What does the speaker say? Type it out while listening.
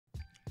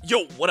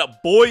Yo, what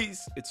up,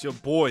 boys? It's your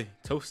boy,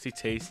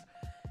 ToastyTaste,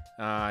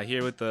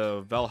 here with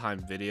the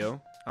Valheim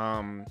video.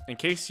 In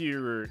case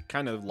you're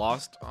kind of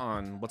lost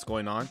on what's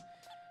going on,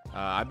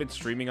 I've been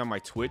streaming on my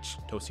Twitch,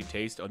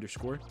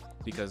 ToastyTaste_,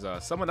 because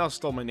someone else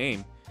stole my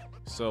name.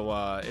 So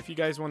if you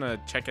guys want to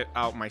check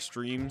out my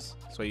streams,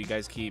 so you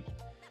guys keep,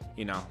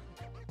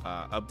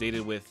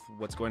 updated with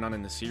what's going on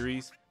in the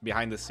series,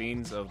 behind the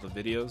scenes of the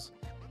videos,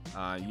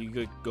 you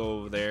could go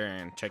over there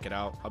and check it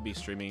out. I'll be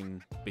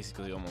streaming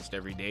basically almost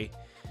every day.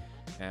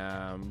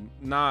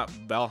 Not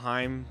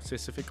Valheim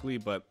specifically,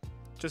 but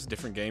just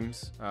different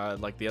games.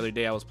 Like the other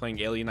day I was playing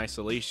Alien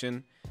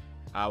Isolation.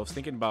 I was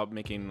thinking about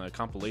making a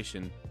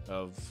compilation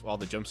of all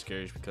the jump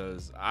scares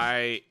because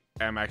I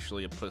am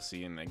actually a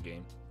pussy in that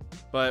game.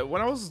 But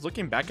when I was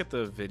looking back at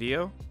the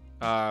video,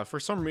 for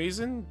some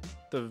reason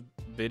the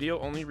video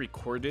only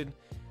recorded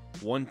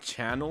one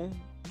channel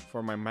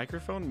for my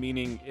microphone,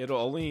 meaning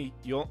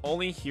you'll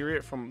only hear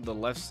it from the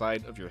left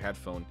side of your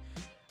headphone.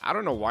 I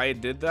don't know why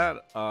it did that.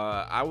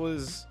 I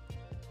was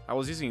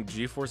using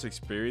GeForce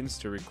Experience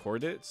to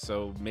record it,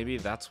 so maybe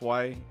that's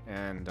why.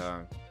 And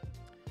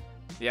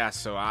yeah,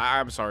 so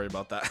I'm sorry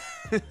about that.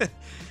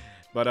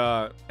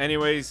 But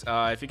anyways,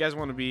 if you guys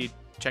want to be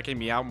checking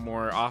me out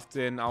more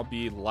often, I'll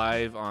be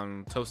live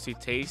on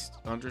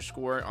ToastyTaste_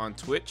 on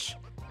Twitch.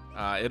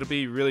 It'll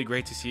be really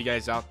great to see you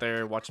guys out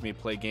there watching me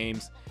play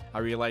games. I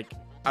really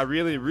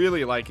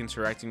like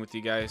interacting with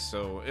you guys,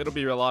 so it'll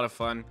be a lot of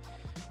fun.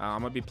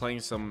 I'm gonna be playing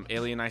some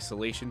Alien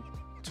Isolation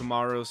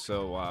tomorrow,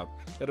 so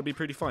it'll be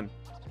pretty fun.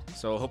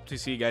 So hope to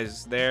see you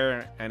guys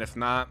there, and if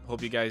not,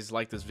 hope you guys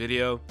like this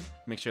video.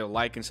 Make sure to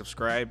like and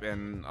subscribe,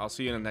 and I'll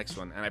see you in the next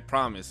one. And I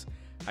promise,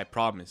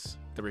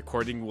 the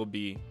recording will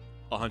be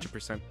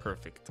 100%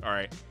 perfect. All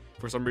right,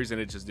 for some reason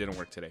it just didn't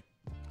work today.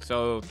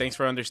 So thanks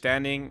for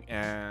understanding,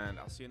 and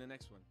I'll see you in the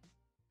next one.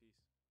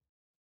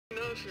 Peace.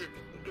 No, if you're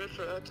good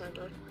for that time,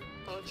 dog.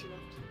 I'll let you know.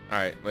 All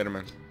right, later,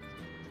 man.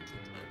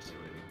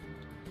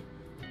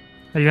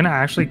 Are you gonna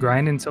actually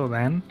grind until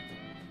then?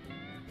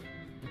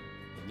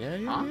 Yeah,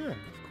 of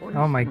course.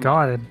 Oh my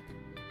god.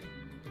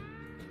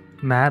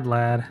 Mad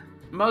lad.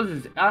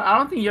 Moses, I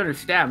don't think you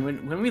understand.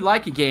 When we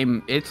like a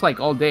game, it's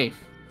like all day.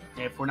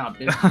 If we're not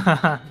busy.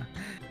 I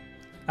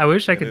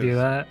wish I could do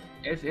that.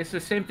 It's the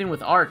same thing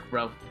with Ark,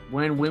 bro.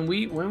 When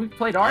we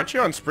played Ark. Aren't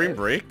you on spring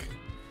break?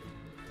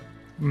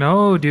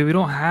 No, dude, we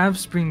don't have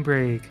spring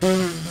break.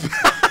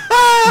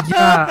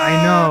 Yeah,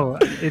 I know.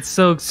 It's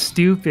so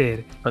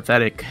stupid.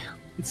 Pathetic.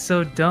 It's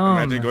so dumb.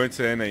 Imagine going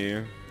to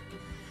NAU.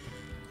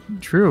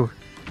 True.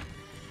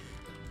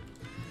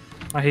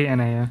 I hate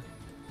NAU.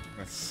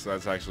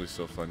 That's actually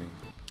so funny.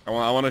 I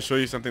want to show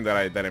you something that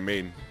I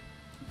made.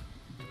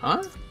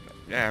 Huh?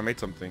 Yeah, I made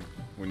something.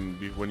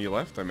 When you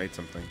left, I made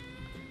something.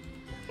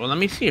 Well, let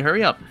me see.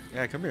 Hurry up.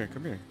 Yeah, come here.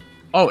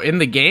 Oh, in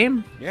the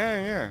game?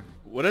 Yeah.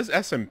 What does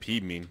SMP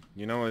mean?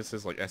 You know, it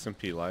says like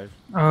SMP Live.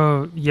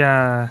 Oh,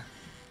 yeah.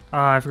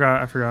 I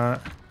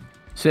forgot.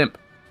 Simp.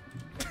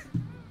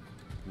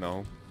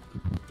 No.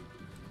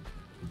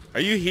 Are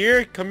you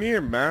here? Come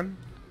here, man.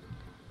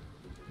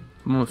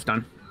 I'm almost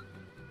done.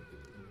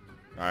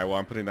 Alright, well,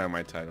 I'm putting that in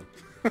my title.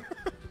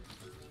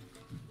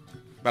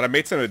 But I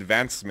made some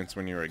advancements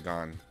when you were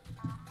gone.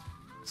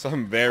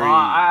 Some very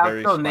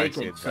I'm still spicy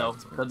naked, so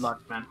advancements. good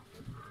luck, man.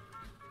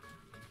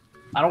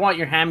 I don't want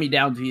your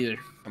hand-me-downs either.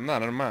 I'm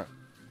not.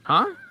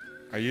 Huh?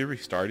 Are you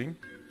restarting?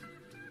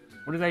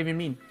 What does that even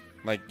mean?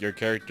 Like, your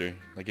character?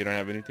 Like, you don't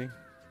have anything?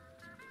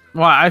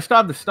 Well, I still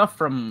have the stuff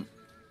from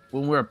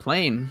when we were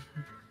playing.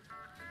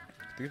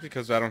 I think it's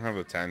because I don't have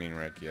a tanning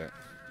rack yet.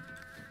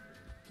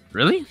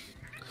 Really?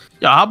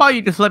 Yo, how about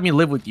you just let me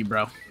live with you,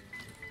 bro?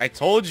 I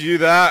told you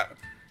that,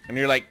 and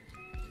you're like,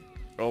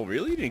 "Oh,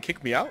 really? You didn't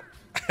kick me out?"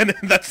 And then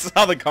that's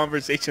how the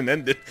conversation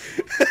ended.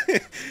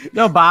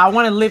 No, but I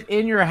want to live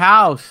in your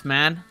house,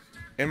 man.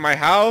 In my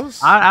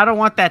house? I don't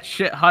want that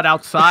shit hut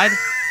outside.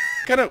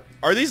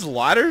 Are these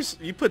ladders?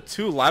 You put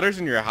 2 ladders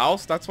in your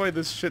house? That's why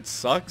this shit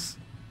sucks?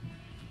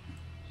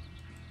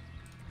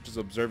 Just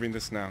observing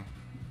this now.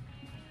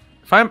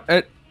 If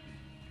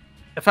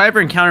I ever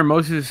encounter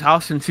Moses'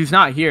 house, since he's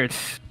not here,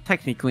 it's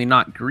technically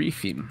not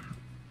griefing.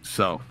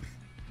 So.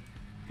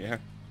 Yeah.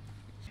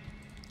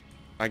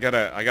 I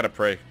gotta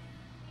pray.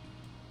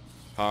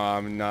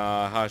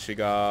 Na ha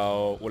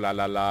shiga ula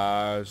la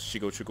la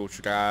shigo chigo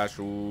chiga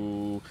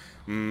shu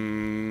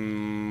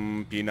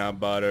peanut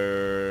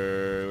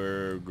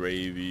butter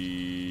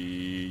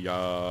gravy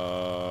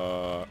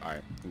ya.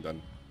 Alright, I'm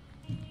done.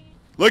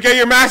 Look at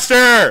your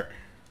master!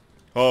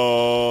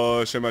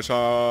 Oh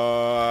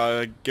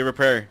Shimasha, give a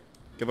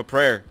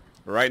prayer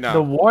right now.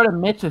 The ward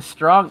emits a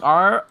strong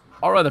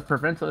aura that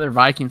prevents other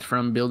Vikings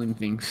from building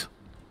things.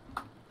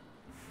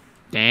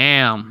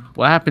 Damn.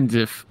 What happens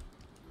if...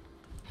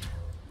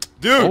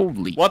 Dude,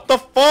 holy... what the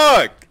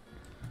fuck?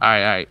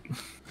 Alright.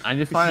 I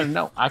just wanted to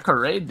know. I could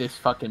raid this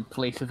fucking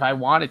place if I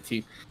wanted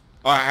to.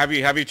 Oh, have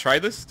you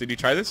tried this? Did you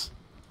try this?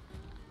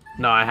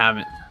 No, I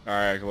haven't.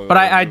 Alright, but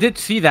I did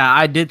see that.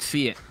 I did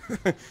see it.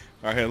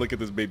 Alright, look at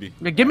this baby.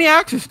 Give me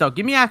access, though.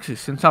 Give me access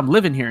since I'm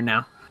living here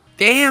now.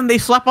 Damn, they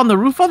slap on the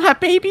roof on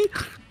that baby?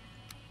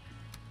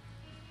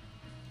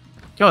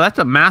 Yo, that's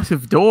a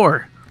massive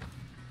door.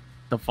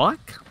 The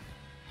fuck?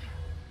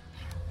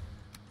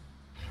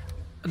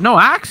 No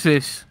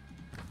access.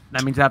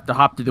 That means I have to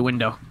hop through the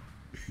window.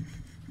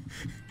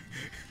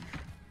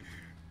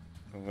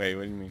 Wait,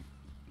 what do you mean?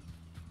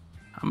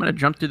 I'm gonna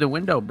jump through the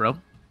window, bro.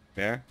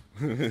 Yeah?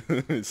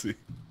 Let's see.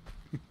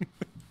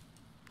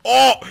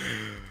 Oh!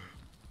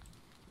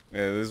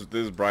 Yeah, this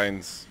is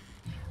Brian's.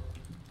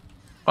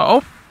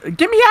 Oh,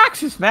 give me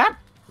access, man.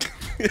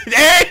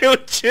 Hey,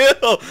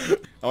 chill!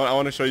 I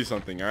want to show you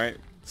something, alright?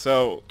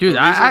 So... Dude,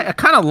 I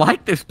kind of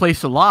like this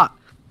place a lot.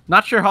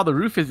 Not sure how the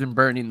roof isn't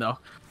burning, though.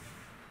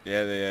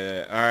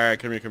 Yeah. Alright,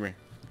 come here.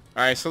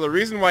 Alright, so the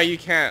reason why you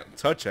can't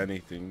touch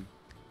anything...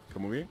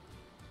 Come over here.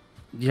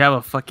 You have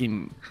a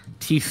fucking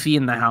TC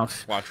in the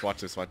house.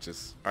 Watch this.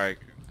 Alright.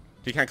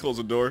 He can't close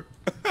the door.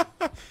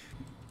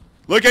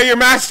 Look at your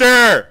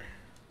master!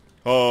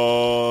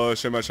 Oh,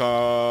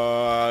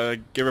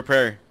 Shemasha. Give a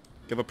prayer.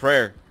 Give a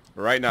prayer.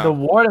 Right now. The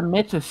ward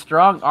emits a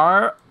strong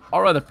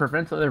aura that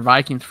prevents other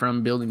Vikings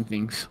from building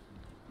things.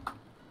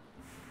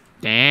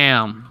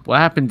 Damn. What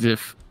happens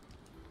if...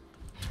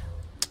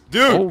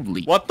 Dude,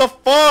 Holy. what the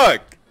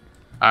fuck?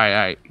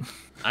 Alright.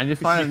 I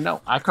just wanted to know.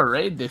 I could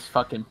raid this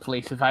fucking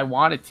place if I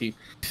wanted to.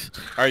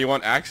 Alright, you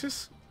want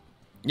access?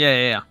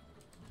 Yeah.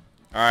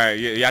 Alright,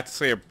 you have to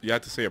say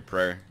a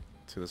prayer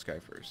to this guy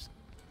first.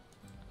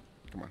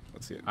 Come on,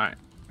 let's see it. Alright.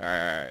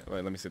 Alright.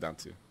 Wait, let me sit down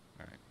too.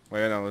 Alright.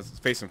 Wait, no, let's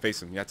face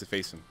him. You have to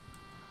face him.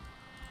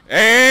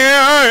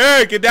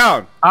 Hey, get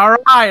down.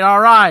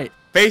 Alright.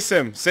 Face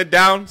him. Sit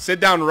down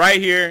right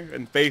here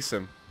and face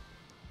him.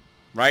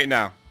 Right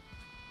now.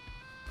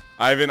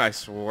 Ivan, I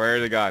swear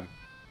to God.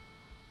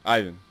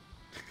 Ivan.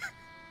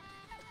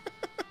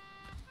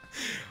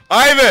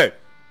 Ivan!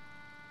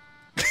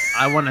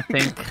 I want to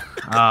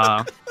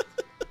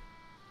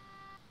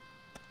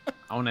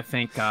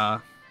thank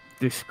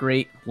this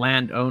great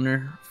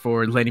landowner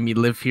for letting me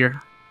live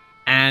here,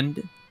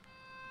 and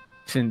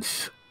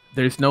since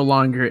there's no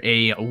longer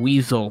a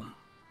weasel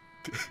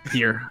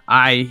here,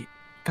 I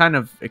kind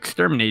of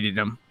exterminated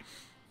him,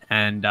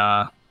 and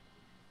I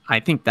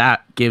think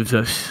that gives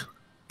us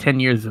 10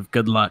 years of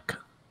good luck.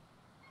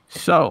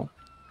 So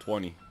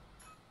 20.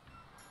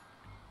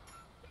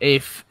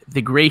 If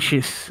the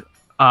gracious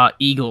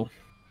eagle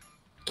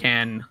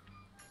can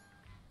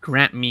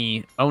grant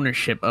me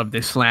ownership of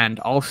this land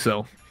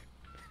also,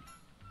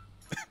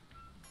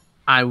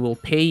 I will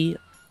pay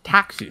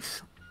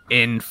taxes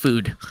in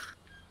food.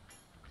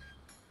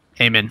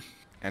 Amen.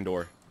 And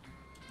or.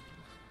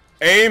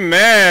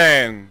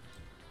 Amen!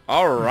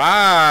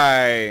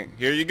 Alright.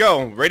 Here you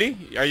go. Ready?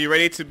 Are you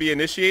ready to be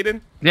initiated?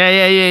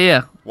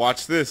 Yeah.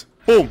 Watch this.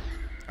 Boom!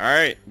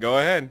 Alright, go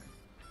ahead.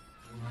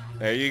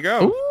 There you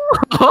go.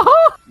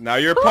 Now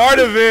you're part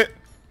of it.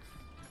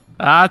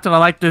 That's what I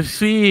like to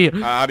see.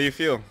 How do you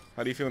feel?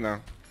 How do you feel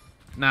now?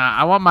 Nah,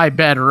 I want my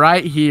bed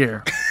right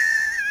here.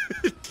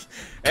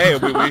 Hey,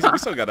 we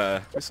still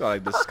gotta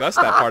discuss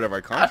that part of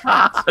our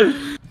contract.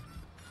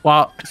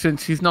 Well,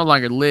 since he's no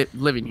longer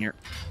living here.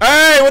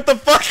 Hey, what the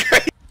fuck?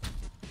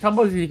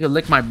 Suppose you could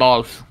lick my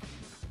balls.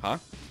 Huh?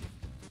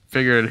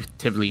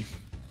 Figuratively.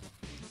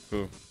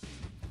 Who?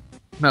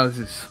 No, this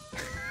is...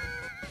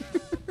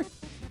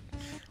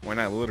 Why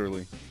not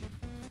literally?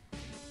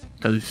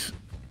 Because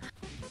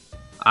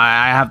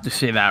I have to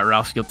say that, or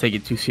else you'll take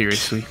it too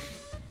seriously.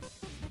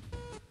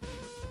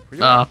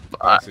 I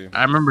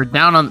remember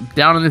down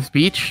on this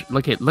beach.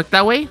 Look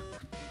that way.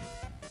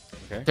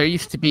 Okay. There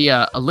used to be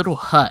a little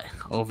hut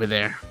over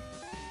there,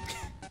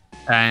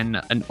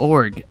 and an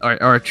org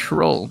or a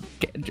troll.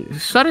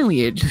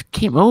 Suddenly, it just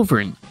came over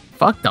and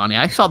fucked on it.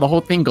 I saw the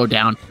whole thing go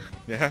down.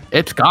 Yeah.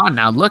 It's gone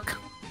now. Look.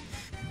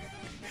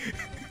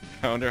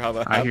 I wonder how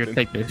that Alright, happened. here,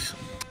 take this.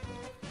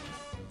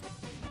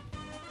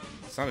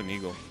 It's not an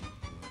eagle.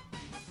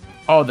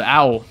 Oh, the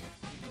owl.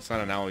 It's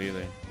not an owl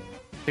either.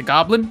 The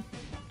goblin?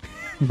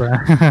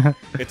 Bruh.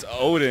 It's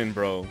Odin,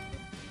 bro.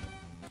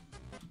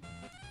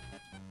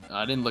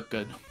 It didn't look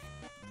good.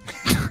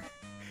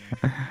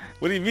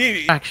 What do you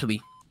mean?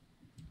 Actually,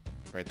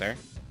 Right there?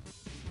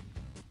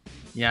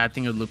 yeah, I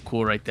think it would look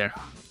cool right there.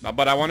 No,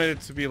 but I wanted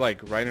it to be like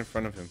right in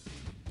front of him.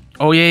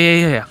 Oh,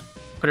 yeah.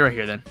 Put it right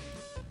here then.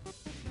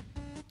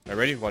 Alright,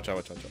 ready? Watch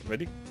out.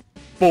 Ready?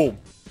 Boom!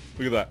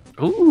 Look at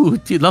that. Ooh,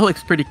 dude, that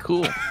looks pretty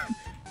cool.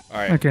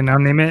 Alright, Okay, now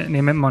name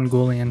it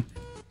Mongolian.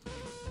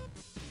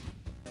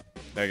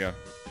 there you go.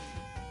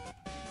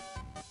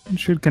 It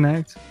should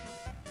connect.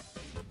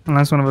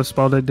 Unless one of us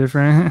spelled it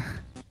different.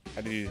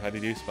 How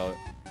did you spell it?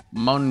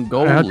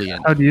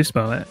 Mongolian. How do you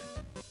spell it?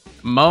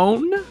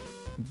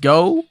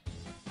 Mongolian.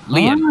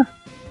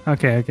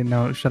 Okay,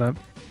 no, shut up.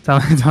 Tell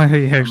me how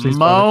you actually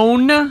spell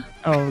it.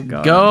 Oh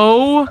god.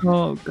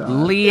 Oh god.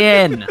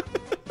 Lean.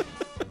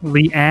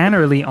 Leanne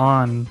or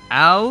Leon?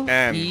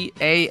 Lean.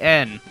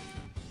 Lean?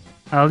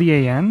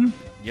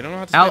 You don't know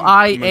how to spell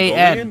Lian.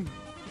 Mongolian?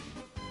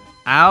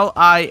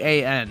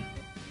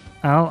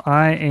 Lian.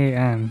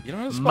 Lian. You don't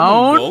know how to spell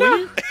Moan?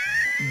 Mongolian?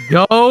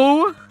 Go,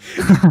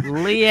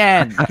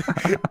 Leanne.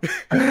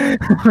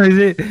 What is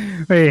it?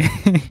 Wait.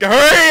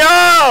 Hurry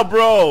up,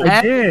 bro!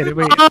 I did.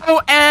 Wait.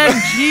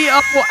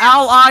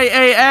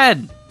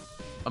 Mongolian.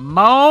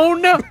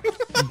 Moan.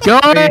 Go.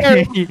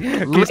 Okay,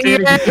 say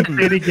it again.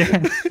 Say it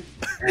again.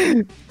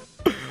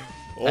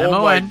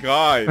 Oh my M-O-N.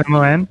 god.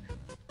 M-O-N.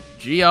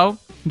 G-O.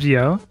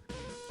 G-O.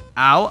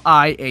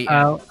 L-I-A-N.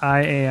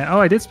 L-I-A-N. Oh,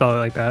 I did spell it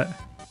like that.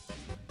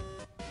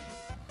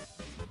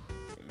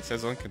 It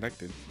says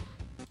unconnected.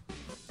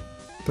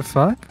 The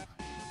fuck?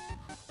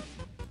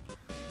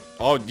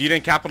 Oh, you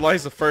didn't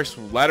capitalize the first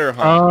letter,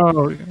 huh?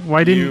 Oh,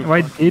 why did you?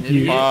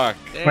 Fuck.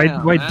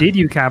 Why did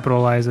you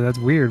capitalize it? That's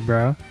weird,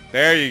 bro.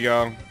 There you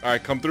go. All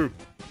right, come through.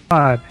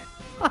 God,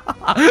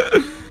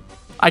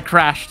 I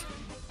crashed.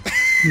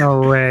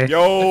 no way. Good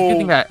Yo.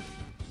 thing that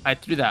I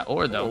threw that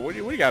ore Oh, though. what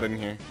do you got in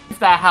here? Grief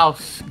that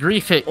house.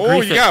 Grief it. Oh,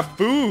 grief you it. got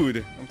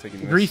food. I'm taking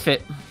this. Grief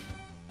it.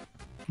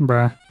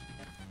 Bruh.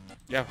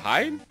 You have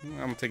hide?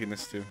 I'm taking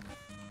this too.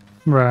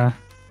 Bruh.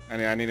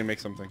 I need to make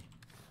something.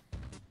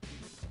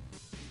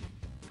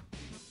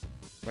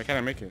 Why can't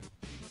I make it?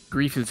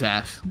 Grief his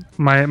ass.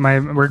 My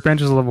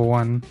workbench is level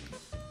 1.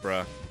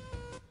 Bruh.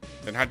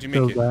 Then how'd you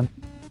Feels make it? bad.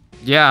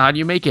 Yeah, how do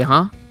you make it,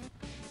 huh?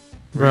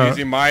 We're Bro,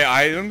 using my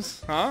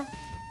items, huh?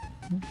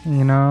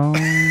 you know.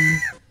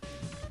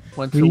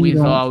 Once We a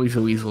weasel, don't- always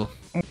a weasel.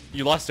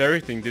 You lost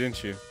everything,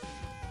 didn't you?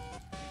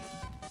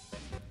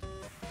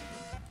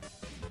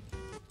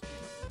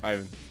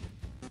 Ivan.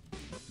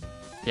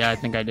 Yeah, I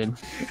think I did.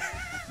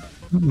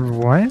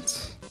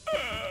 What?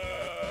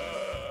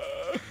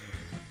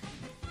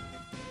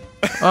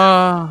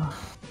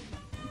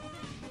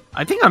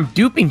 I think I'm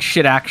duping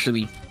shit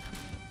actually,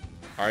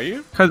 Are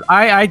you? cause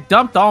I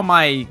dumped all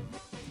my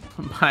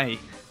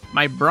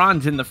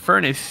bronze in the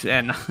furnace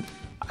and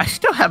I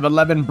still have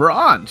 11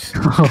 bronze.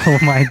 Oh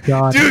my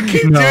god. Dude,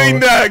 keep No. doing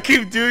that.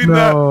 Keep doing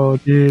No,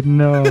 dude,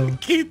 no.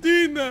 that. Keep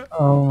doing that.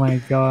 Oh my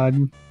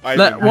god.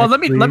 Ivan. Let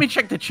me Actually-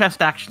 check the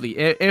chest actually.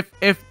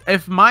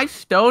 If my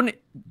stone,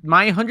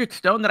 my 100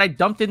 stone that I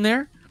dumped in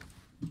there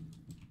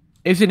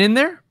isn't in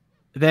there,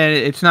 then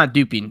it's not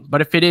duping.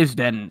 But if it is,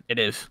 then it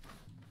is.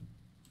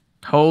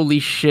 Holy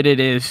shit, it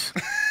is.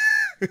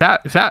 Is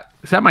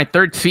that my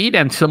third seed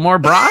and some more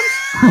bronze?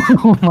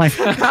 Oh my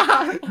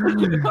god.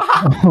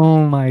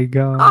 Oh my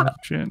god.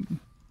 Shit.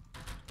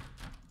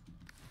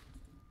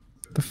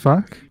 The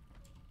fuck?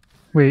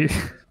 Wait.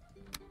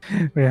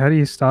 Wait, how do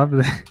you stop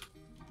that?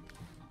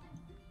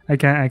 I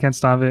can't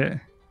stop it.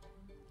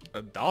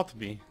 Adopt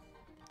me.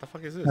 What the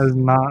fuck is this?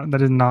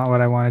 That is not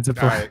what I wanted to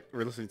play. Alright,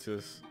 we're listening to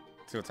this.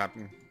 See what's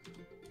happening.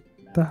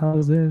 What the hell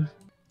is this?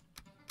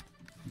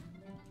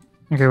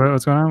 Okay,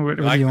 what's going on? What You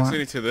do like you want?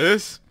 listening to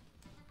this?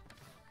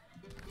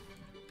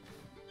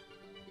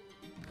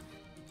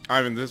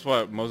 Ivan, this is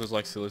what Moses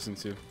likes to listen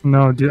to.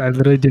 No, dude, I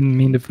literally didn't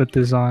mean to put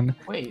this on.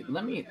 Wait,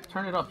 let me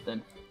turn it up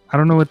then. I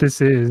don't know what this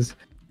is.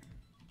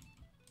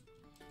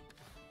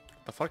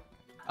 The fuck?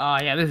 Oh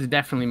yeah, this is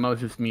definitely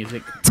Moses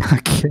music.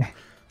 Okay.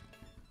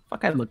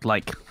 Fuck, I look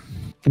like.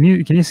 Can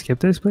you skip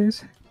this,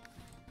 please?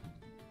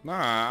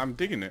 Nah, I'm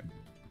digging it.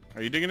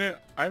 Are you digging it,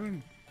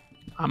 Ivan?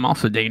 I'm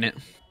also digging it.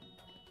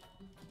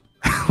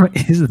 What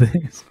is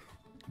this?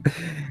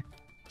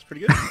 It's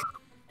pretty good.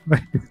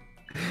 Let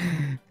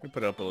me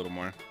put it up a little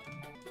more.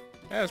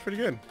 Yeah, it's pretty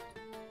good.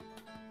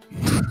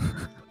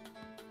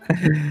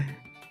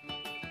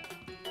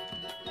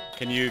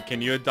 Can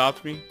you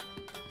adopt me?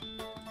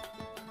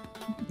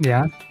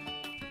 Yeah.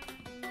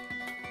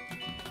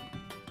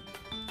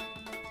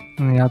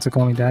 And you have to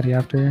call me daddy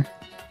after.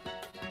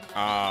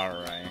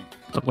 Alright.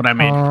 Look what I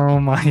made. Oh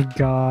my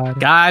god.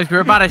 Guys, we're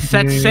about to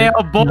set Dude, sail,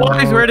 boys.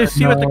 no, we're to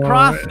see what the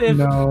cross is.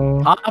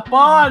 No. Hop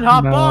on,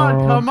 hop No.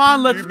 on. Come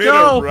on, let's You made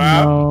go. a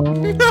rap.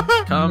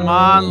 No. Come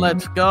on,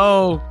 let's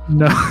go.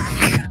 No.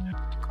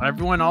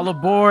 Everyone all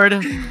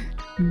aboard.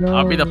 No.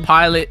 I'll be the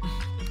pilot.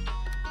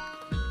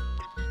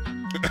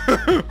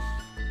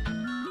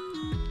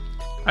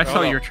 I saw Hold what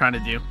up. you were trying to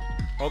do.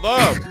 Hold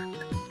up.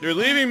 You're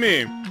leaving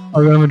me. I'm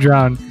gonna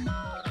drown.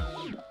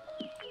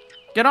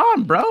 Get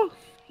on, bro.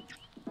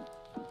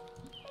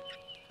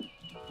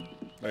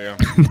 There you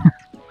go.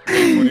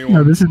 21.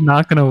 No, this is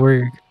not gonna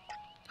work.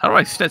 How do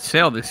I set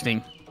sail this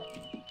thing?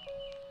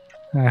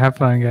 Alright, have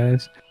fun,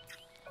 guys.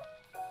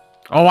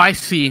 Oh, I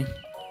see.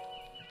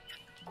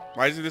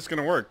 Why isn't this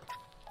gonna work?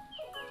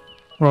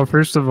 Well,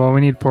 first of all,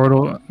 we need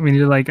portal. We need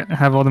to like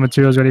have all the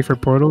materials ready for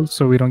portals,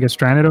 so we don't get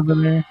stranded over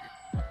there.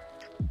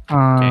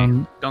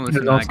 Don't listen There's to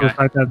that also the guy.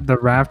 fact that the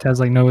raft has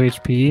like no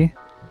HP,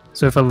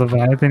 so if a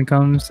Leviathan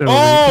comes, it'll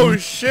Oh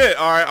reach shit!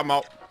 Alright, I'm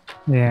out.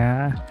 him.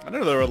 Yeah. I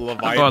know there were I'll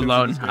Leviathans. go in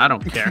alone. this game. I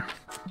don't care.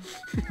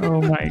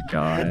 Oh my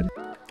god.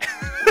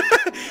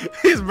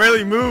 He's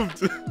barely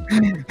moved.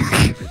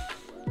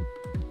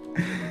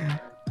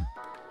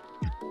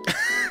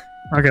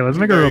 Okay, let's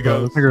make a There he robot.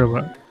 goes. Let's make a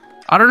robot.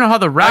 I don't know how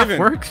the raft Ivan.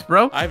 works,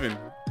 bro. Ivan,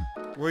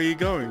 where are you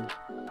going?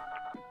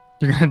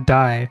 You're gonna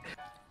die.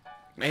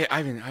 Hey,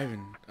 Ivan,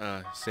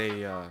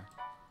 say,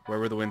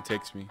 wherever the wind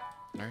takes me.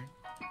 Alright?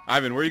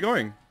 Ivan, where are you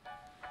going?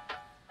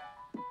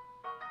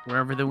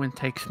 Wherever the wind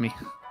takes me.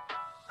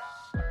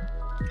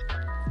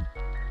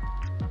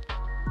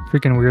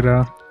 Freaking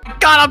weirdo.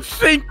 God, I'm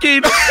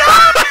sinking!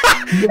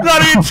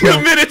 Not even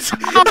 2 minutes.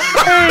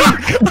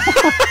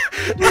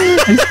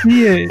 I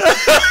see it.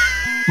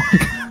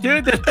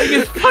 Dude, the thing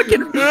is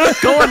fucking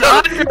going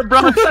under,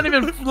 bro. It's not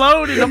even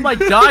floating. I'm like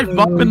dive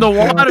up in the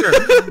water.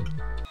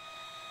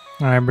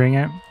 Alright, bring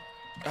it.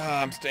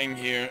 I'm staying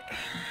here.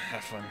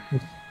 Have fun.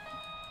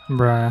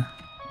 Bruh.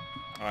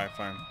 Alright,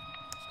 fine.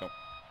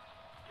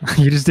 Let's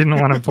go. You just didn't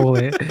want to pull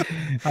it.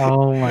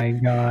 Oh my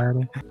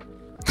god.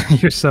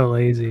 You're so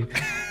lazy.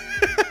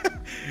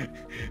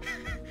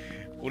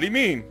 What do you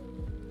mean?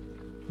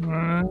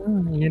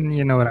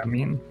 You know what I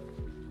mean.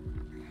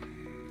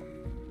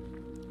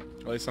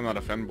 At least I'm not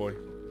a fanboy.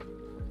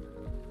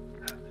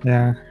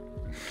 Yeah.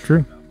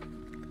 True.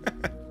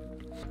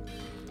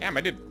 Damn,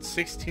 I did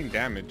 16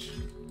 damage.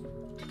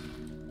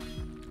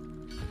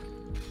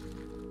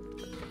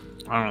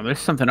 I don't know. There's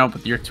something up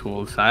with your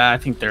tools. I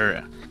think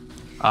they're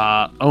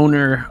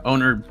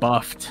owner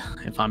buffed.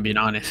 If I'm being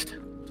honest.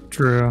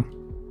 True.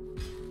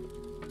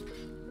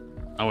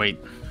 Oh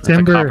wait, that's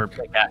Timber. a copper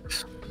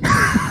pickaxe.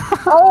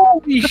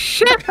 Holy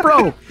shit,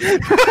 bro!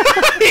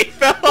 He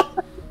fell.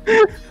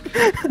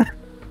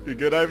 You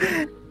good,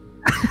 Ivan?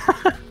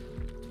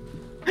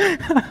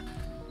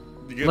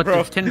 You good, Look, bro?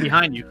 there's 10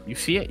 behind you. You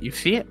see it? You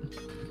see it?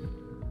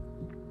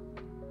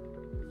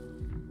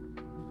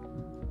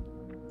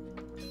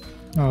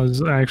 That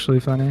was actually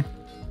funny.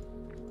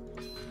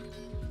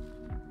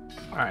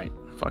 All right,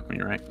 fuck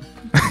me, right?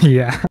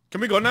 Yeah.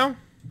 Can we go now?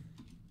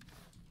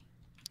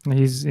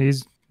 He's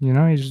he's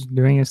just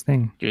doing his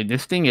thing. Dude,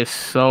 this thing is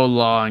so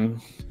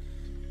long.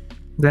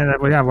 Yeah,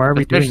 why are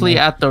we doing Especially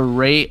that? at the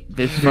rate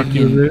this You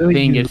fucking literally-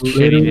 thing you is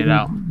shitting it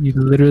out. You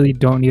literally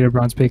don't need a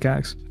bronze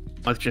pickaxe.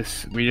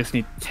 We just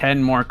need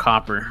 10 more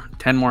copper.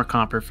 10 more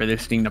copper for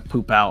this thing to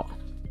poop out.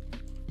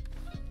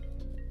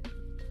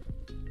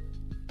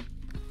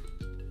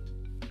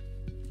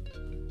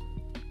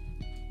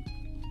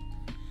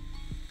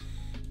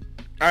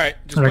 Alright,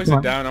 just Alright, place come it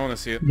on. down. I want to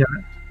see it.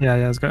 Yeah,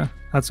 let's go.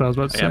 That's what I was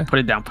about to say. Yeah, put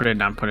it down, put it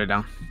down, put it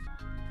down.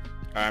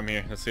 Alright, I'm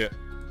here. Let's see it.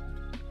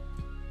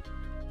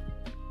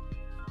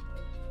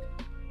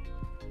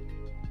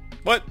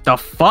 What? The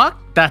fuck?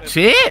 That's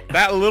it?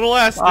 That little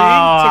ass thing Oh, took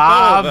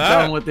all I'm of that.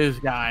 done with this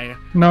guy.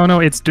 No,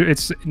 but it's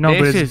This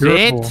is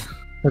durable. it?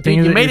 The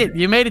thing Dude, is,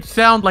 you made it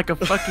sound like a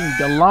fucking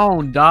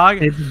galone,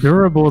 dog. it's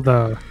durable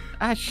though.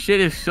 That shit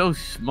is so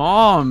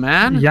small,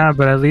 man. Yeah,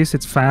 but at least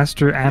it's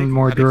faster and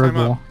more how do you climb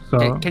durable. up?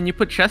 So Can you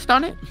put chest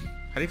on it?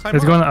 How do you climb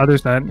let's up? go on the other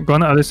side. Go on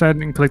the other side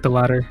and click the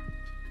ladder.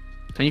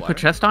 Can you put Ladder?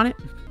 chest on it?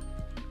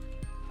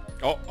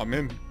 Oh, I'm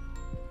in.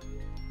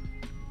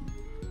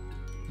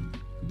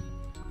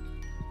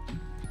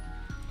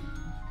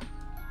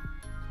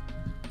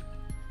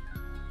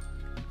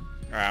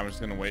 Alright, I'm just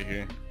gonna wait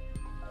here.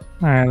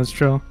 All right, let's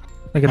chill.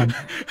 Look at him.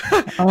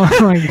 Oh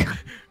my god.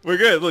 We're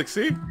good. Look,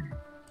 see?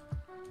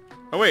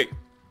 Oh, wait.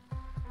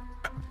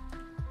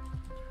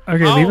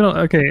 Okay, Oh. leave it.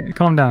 Okay,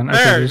 calm down.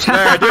 There, Okay,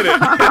 there, I did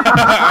it.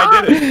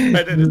 I did it.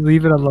 I did just it.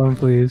 leave it alone,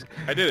 please.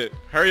 I did it.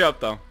 Hurry up,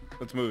 though.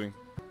 It's moving.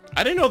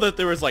 I didn't know that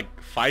there was, like,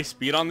 5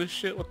 speed on this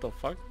shit. What the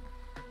fuck?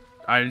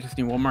 I just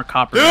need one more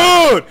copper.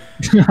 Dude!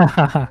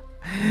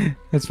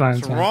 It's fine. What's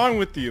It's fine. wrong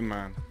with you,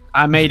 man?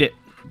 I made it.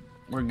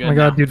 We're good. Oh my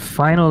god, now. dude!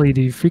 Finally,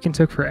 dude! Freaking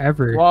took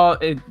forever. Well,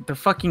 the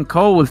fucking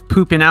coal was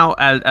pooping out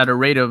at a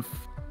rate of.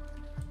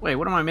 Wait,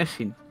 what am I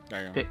missing?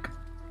 There you go. Pick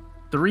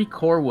 3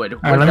 core wood.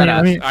 Alright, Where's that at? I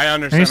let me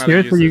understand how to steer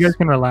use so you this. guys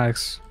can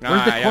relax. Nah,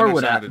 Where's the I core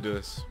wood understand how at? to do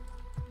this.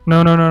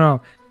 No,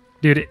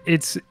 dude!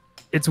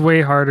 It's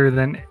way harder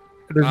than.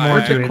 There's more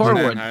Where's to the it. core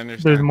understand, wood? I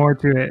understand. There's more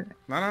to it.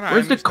 No, I Where's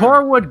the understand.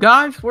 core wood,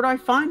 guys? Where'd I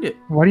find it?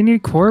 Why do you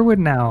need core wood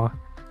now?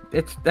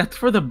 That's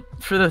for the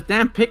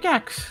damn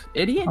pickaxe,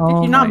 idiot. Did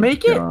Oh you not my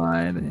make it?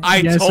 God. I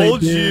Yes,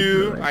 told did.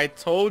 you. I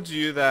told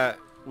you that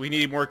we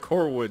need more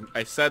core wood.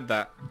 I said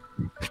that.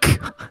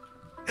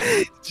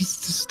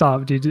 just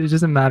stop, dude. It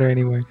doesn't matter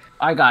anymore.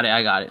 I got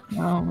it.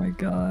 Oh my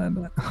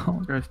god.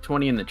 Oh. There's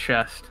 20 in the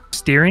chest.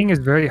 Steering is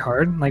very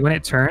hard. Like when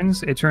it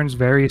turns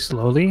very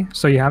slowly.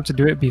 So you have to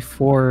do it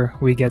before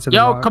we get to the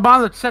Yo, rock. come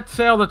on, let's set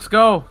sail. Let's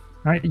go. All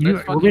right, let's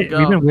fucking we've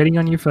go. been waiting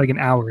on you for like an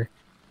hour.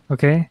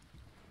 Okay.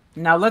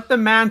 Now let the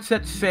man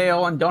set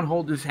sail and don't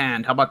hold his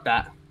hand. How about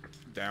that?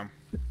 Damn.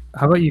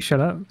 How about you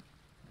shut up?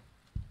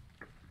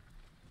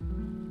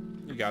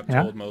 You got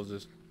Yeah? told,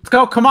 Moses. Let's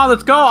go. Come on,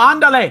 let's go.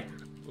 Andale.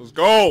 Let's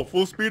go.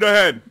 Full speed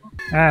ahead.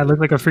 Ah, I look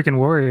like a freaking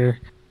warrior.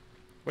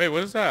 Wait,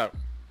 what is that?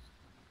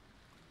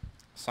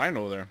 Sign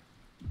over there.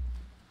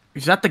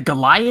 Is that the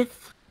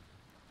Goliath?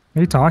 What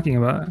are you talking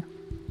about?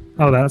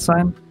 Oh, that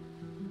sign?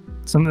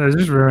 There's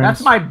just ruins.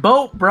 That's my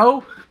boat,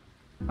 bro.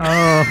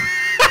 Oh.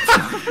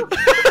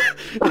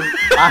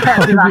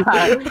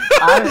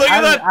 Look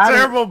at that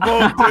terrible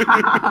boat,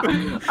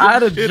 dude. I had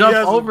to Shit, he jump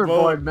has a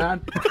overboard, boat.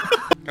 man.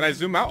 Can I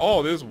zoom out?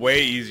 Oh, this is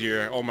way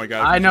easier. Oh my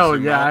god. I can you know,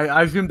 zoom yeah. out?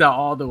 I zoomed out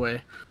all the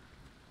way.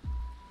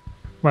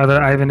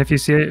 Rather, Ivan, if we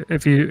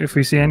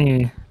see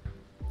any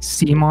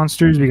sea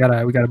monsters, we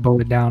gotta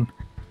boat it down.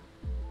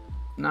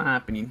 Not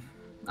happening.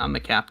 I'm the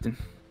captain.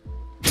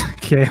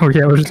 Okay,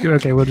 yeah,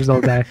 we'll just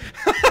all die.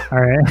 All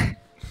right.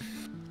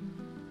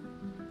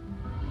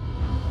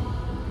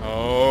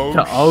 Oh,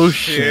 The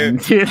ocean.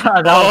 shit. Dude,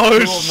 that Oh,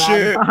 was cool,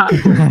 shit.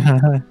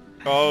 man.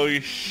 Oh,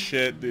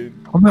 shit, dude.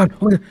 Oh my god!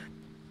 Holy,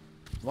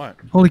 What?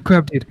 holy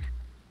crap, dude!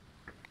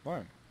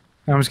 What?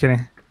 No, I'm just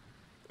kidding.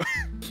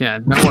 Yeah,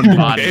 no one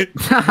bought Okay. it.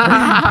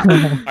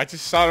 I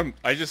just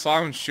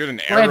saw him shoot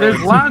an arrow. Wait, there's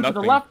into land to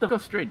the nothing. left. Let's go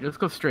straight. Let's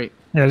go straight.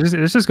 Yeah,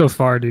 let's just go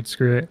far, dude.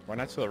 Screw it. Why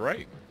not to the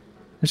right?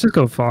 Let's just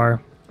go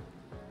far.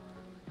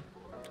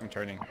 I'm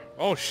turning.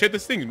 Oh shit,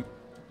 this thing.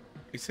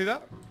 You see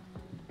that?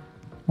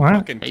 What?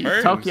 Fucking Hey,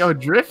 turns. Tokyo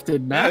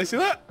drifted, Yeah, man. you see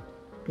that?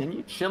 Can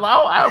you chill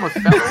out? I almost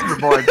fell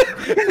overboard.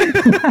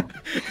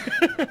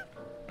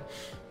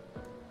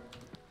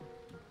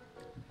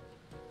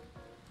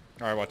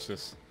 Alright, watch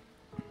this.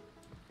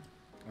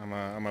 I'm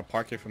gonna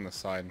park it from the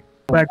side.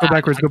 Go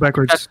backwards. Go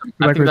backwards. I Go think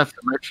backwards. that's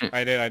the merchant.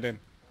 I did.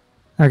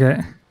 Okay.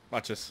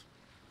 Watch this.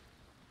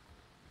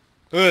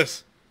 Look at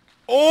this.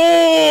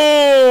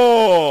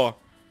 Oh!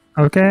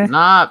 Okay.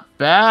 Not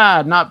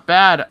bad. Not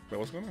bad. Wait,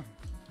 what's going on?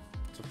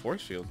 It's a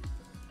force shield.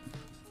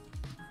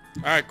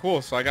 Alright,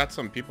 cool. So I got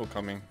some people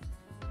coming.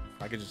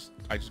 I just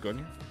go in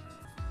here.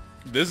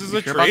 This is You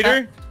a sure about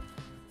trader?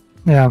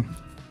 Yeah.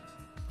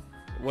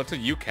 What's a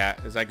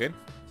UCAT? Is that good?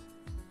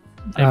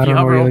 I If don't you know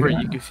hover where you're over, looking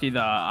you at. can see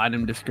the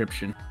item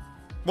description.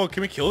 Well,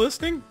 can we kill this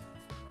thing?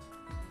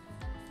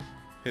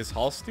 His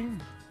Holstein?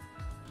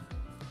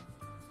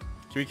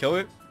 Can we kill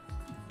it?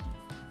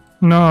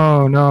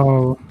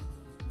 No.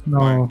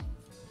 Why?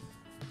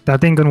 That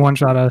thing can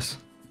one-shot us.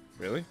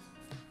 Really?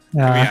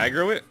 Yeah. Can we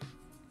aggro it?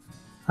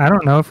 I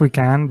don't know if we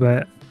can,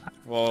 but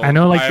Well, I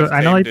know, like, have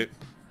I know, like-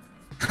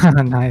 tamed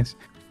it. nice.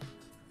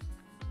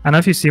 I know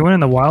if you see one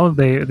in the wild,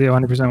 they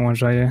 100%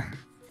 one-shot you.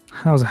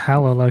 That was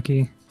hella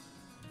lucky.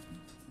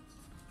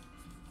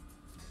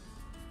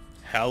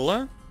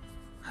 Hella?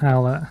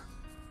 Hella.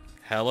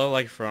 Hella,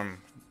 like from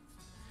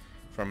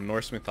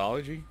Norse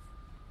mythology?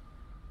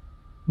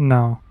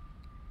 No.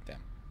 Damn.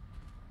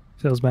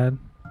 Feels bad.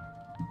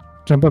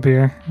 Jump up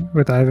here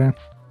with Ivan.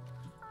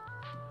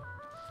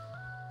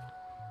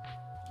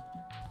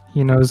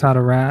 He knows how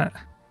to rat.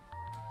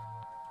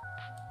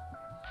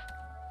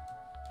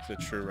 It's a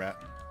true rat.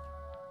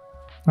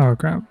 Oh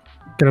crap.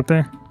 Get up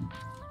there.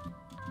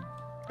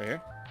 Right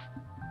here?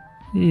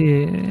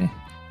 Yeah.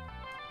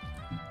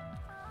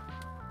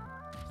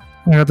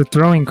 I got the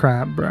throwing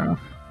crab, bro.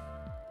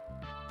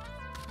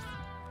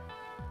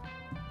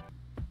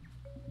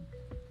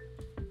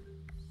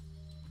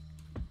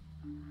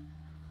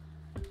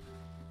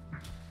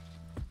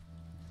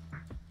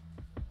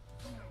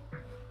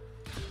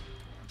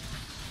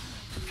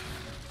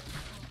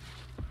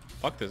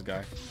 Fuck this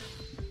guy.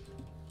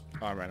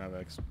 Oh, I ran out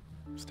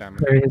of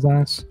stamina. There he is,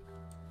 ass.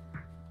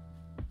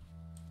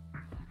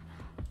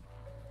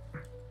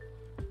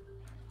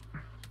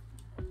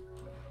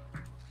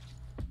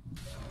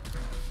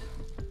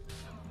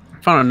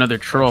 Found another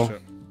troll.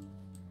 Shit.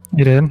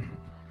 You did?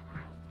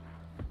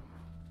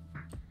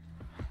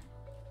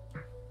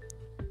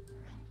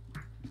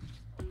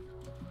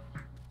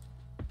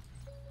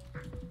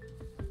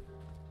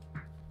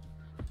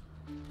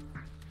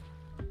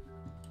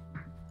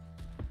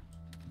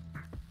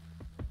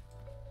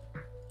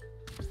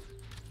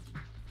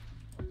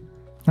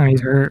 Oh,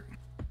 he's hurt.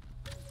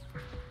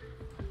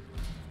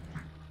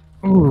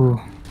 Ooh,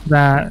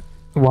 that.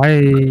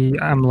 Why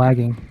I'm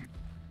lagging.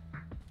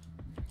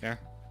 Yeah.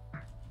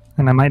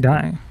 And I might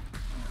die.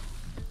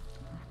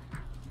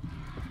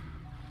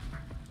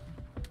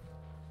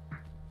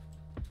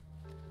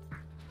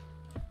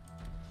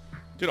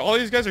 Dude, all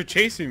these guys are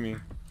chasing me.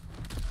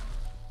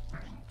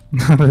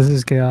 This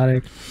is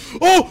chaotic.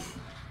 Oh!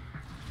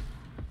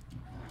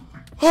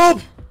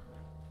 Help!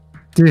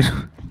 Dude.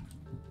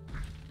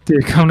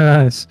 Dude, come to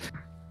us.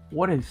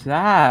 What is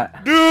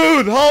that?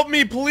 Dude, help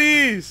me,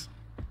 please!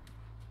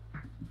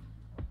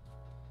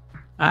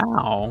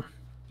 Ow.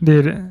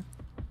 Dude.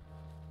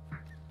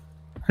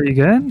 Are you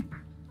good?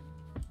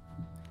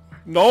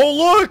 No,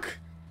 look!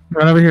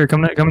 Run over here.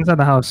 Come inside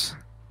the house.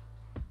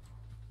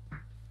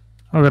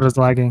 Oh god, it's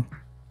lagging.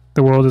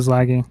 The world is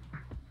lagging.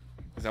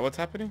 Is that what's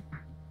happening?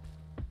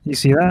 You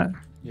see that?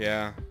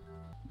 Yeah.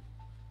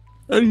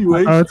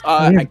 Anyways, Oh, it's-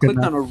 I good clicked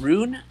now. on a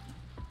rune,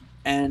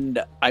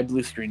 and I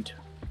blue screened.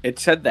 It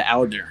said the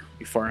Elder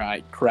before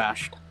I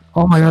crashed.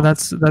 Oh my god,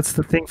 that's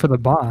the thing for the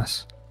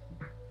boss.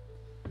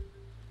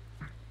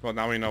 Well,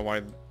 now we know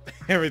why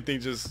everything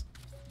just...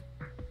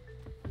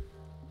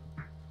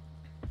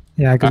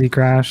 Yeah, because he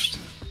crashed.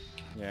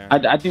 Yeah.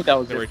 I think that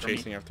was They were it for me.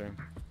 chasing after him.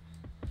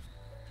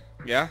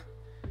 Yeah?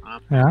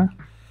 Yeah?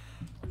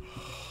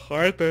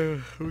 Alright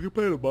then, we can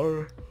play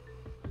tomorrow.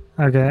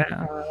 Okay.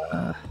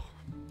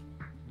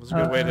 What's a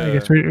good way I to...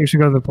 guess we should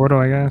go to the portal,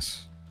 I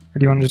guess. Or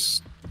do you want to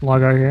just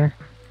log out here?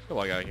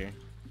 log out here.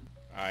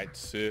 Alright,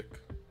 sick.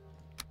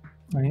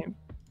 Right.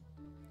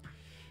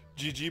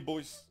 GG,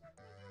 boys.